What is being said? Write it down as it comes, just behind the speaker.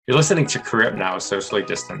You're listening to Career Now, Socially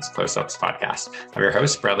Distanced Close-Ups podcast. I'm your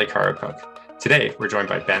host, Bradley Caro-Cook. Today, we're joined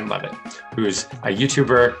by Ben Levitt, who's a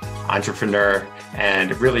YouTuber, entrepreneur,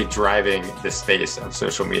 and really driving the space of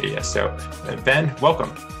social media. So, Ben,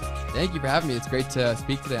 welcome. Thank you for having me. It's great to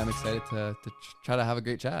speak today. I'm excited to try to have a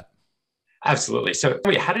great chat. Absolutely. So,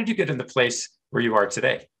 wait, how did you get in the place where you are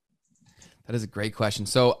today? That is a great question.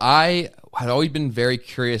 So I had always been very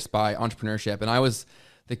curious by entrepreneurship, and I was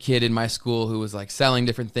the kid in my school who was like selling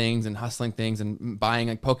different things and hustling things and buying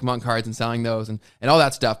like Pokemon cards and selling those and all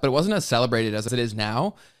that stuff, but it wasn't as celebrated as it is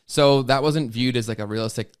now. So that wasn't viewed as like a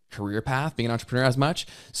realistic career path, being an entrepreneur as much.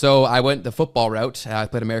 So I went the football route. I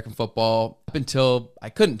played American football up until I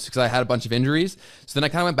couldn't because I had a bunch of injuries. So then I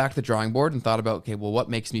kind of went back to the drawing board and thought about, okay, well, what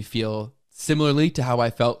makes me feel similarly to how I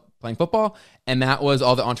felt playing football? And that was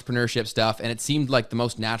all the entrepreneurship stuff. And it seemed like the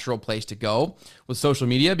most natural place to go was social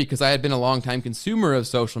media, because I had been a long time consumer of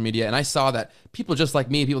social media. And I saw that people just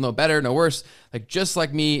like me, people know better, know worse, like just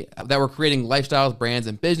like me, that were creating lifestyles, brands,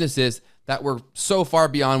 and businesses that were so far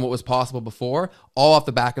beyond what was possible before, all off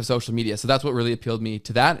the back of social media. So that's what really appealed me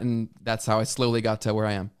to that. And that's how I slowly got to where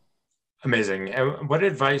I am. Amazing. And what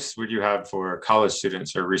advice would you have for college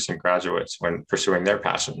students or recent graduates when pursuing their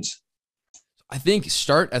passions? I think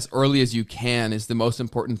start as early as you can is the most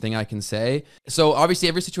important thing I can say. So obviously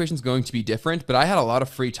every situation is going to be different, but I had a lot of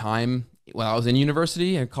free time when I was in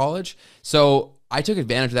university and college. So I took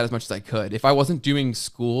advantage of that as much as I could. If I wasn't doing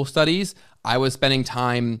school studies, I was spending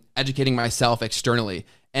time educating myself externally.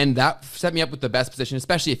 And that set me up with the best position,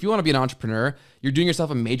 especially if you want to be an entrepreneur. You're doing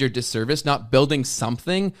yourself a major disservice not building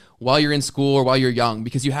something while you're in school or while you're young,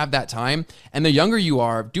 because you have that time. And the younger you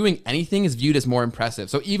are, doing anything is viewed as more impressive.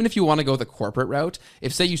 So even if you want to go the corporate route,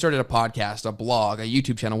 if say you started a podcast, a blog, a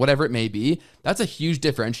YouTube channel, whatever it may be, that's a huge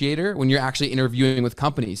differentiator when you're actually interviewing with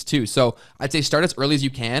companies too. So I'd say start as early as you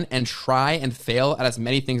can and try and fail at as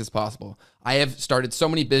many things as possible. I have started so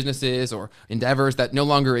many businesses or endeavors that no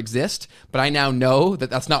longer exist, but I now know that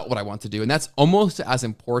that's not what I want to do. And that's almost as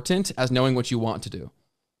important as knowing what you want to do.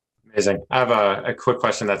 Amazing. I have a quick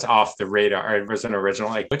question that's off the radar. It was an original.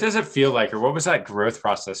 Like, what does it feel like, or what was that growth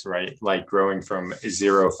process, right? Like growing from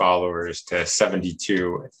 0 followers to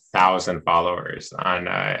 72,000 followers on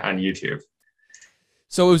YouTube?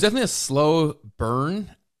 So it was definitely a slow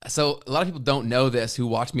burn. So a lot of people don't know this who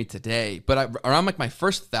watch me today, but around like my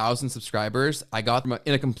first 1,000 subscribers, I got them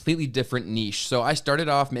in a completely different niche. So I started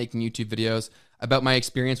off making YouTube videos about my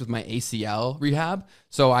experience with my ACL rehab.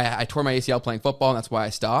 So I tore my ACL playing football, and that's why I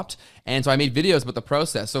stopped. And so I made videos about the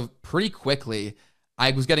process. So pretty quickly, I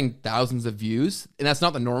was getting thousands of views, and that's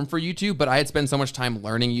not the norm for YouTube, but I had spent so much time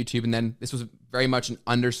learning YouTube, and then this was very much an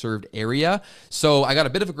underserved area. So I got a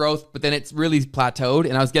bit of a growth, but then it's really plateaued,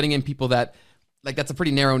 and I was getting in people that, like, that's a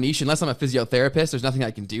pretty narrow niche. Unless I'm a physiotherapist, there's nothing I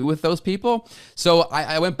can do with those people. So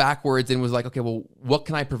I went backwards and was like, okay, well, what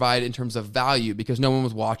can I provide in terms of value? Because no one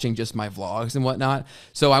was watching just my vlogs and whatnot.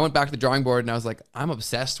 So I went back to the drawing board and I was like, I'm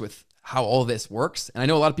obsessed with how all this works. And I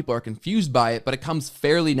know a lot of people are confused by it, but it comes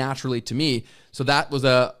fairly naturally to me. So that was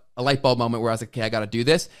a light bulb moment where I was like, okay, I got to do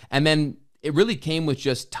this. And then it really came with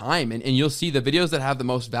just time. And you'll see the videos that have the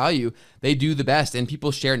most value, they do the best, and people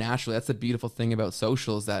share naturally. That's the beautiful thing about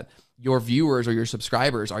social, is that your viewers or your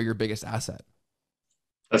subscribers are your biggest asset.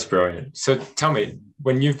 That's brilliant. So tell me,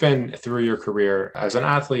 when you've been through your career as an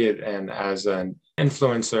athlete and as an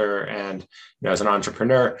influencer and as an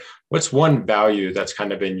entrepreneur, what's one value that's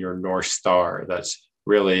kind of been your North Star that's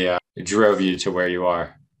really drove you to where you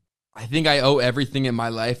are? I think I owe everything in my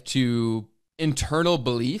life to internal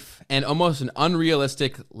belief and almost an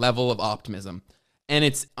unrealistic level of optimism. And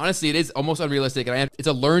it's honestly, it is almost unrealistic. And it's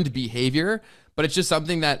a learned behavior, but it's just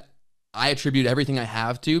something that I attribute everything I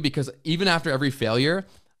have to, because even after every failure,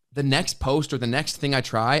 the next post or the next thing I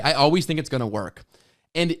try, I always think it's going to work.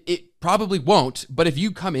 And it probably won't, but if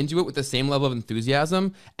you come into it with the same level of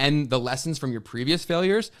enthusiasm and the lessons from your previous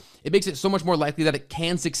failures, it makes it so much more likely that it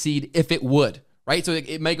can succeed if it would, right? So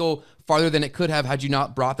it may go farther than it could have had you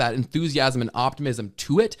not brought that enthusiasm and optimism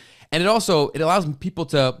to it. And it allows people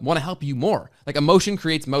to want to help you more. Like, emotion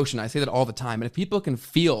creates motion. I say that all the time. And if people can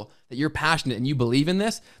feel that you're passionate and you believe in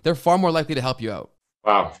this, they're far more likely to help you out.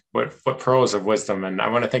 Wow, what pearls of wisdom. And I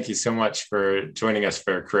want to thank you so much for joining us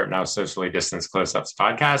for Career Now Socially Distanced Close-Ups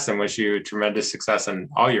podcast, and wish you tremendous success in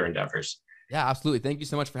all your endeavors. Yeah, absolutely. Thank you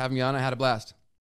so much for having me on. I had a blast.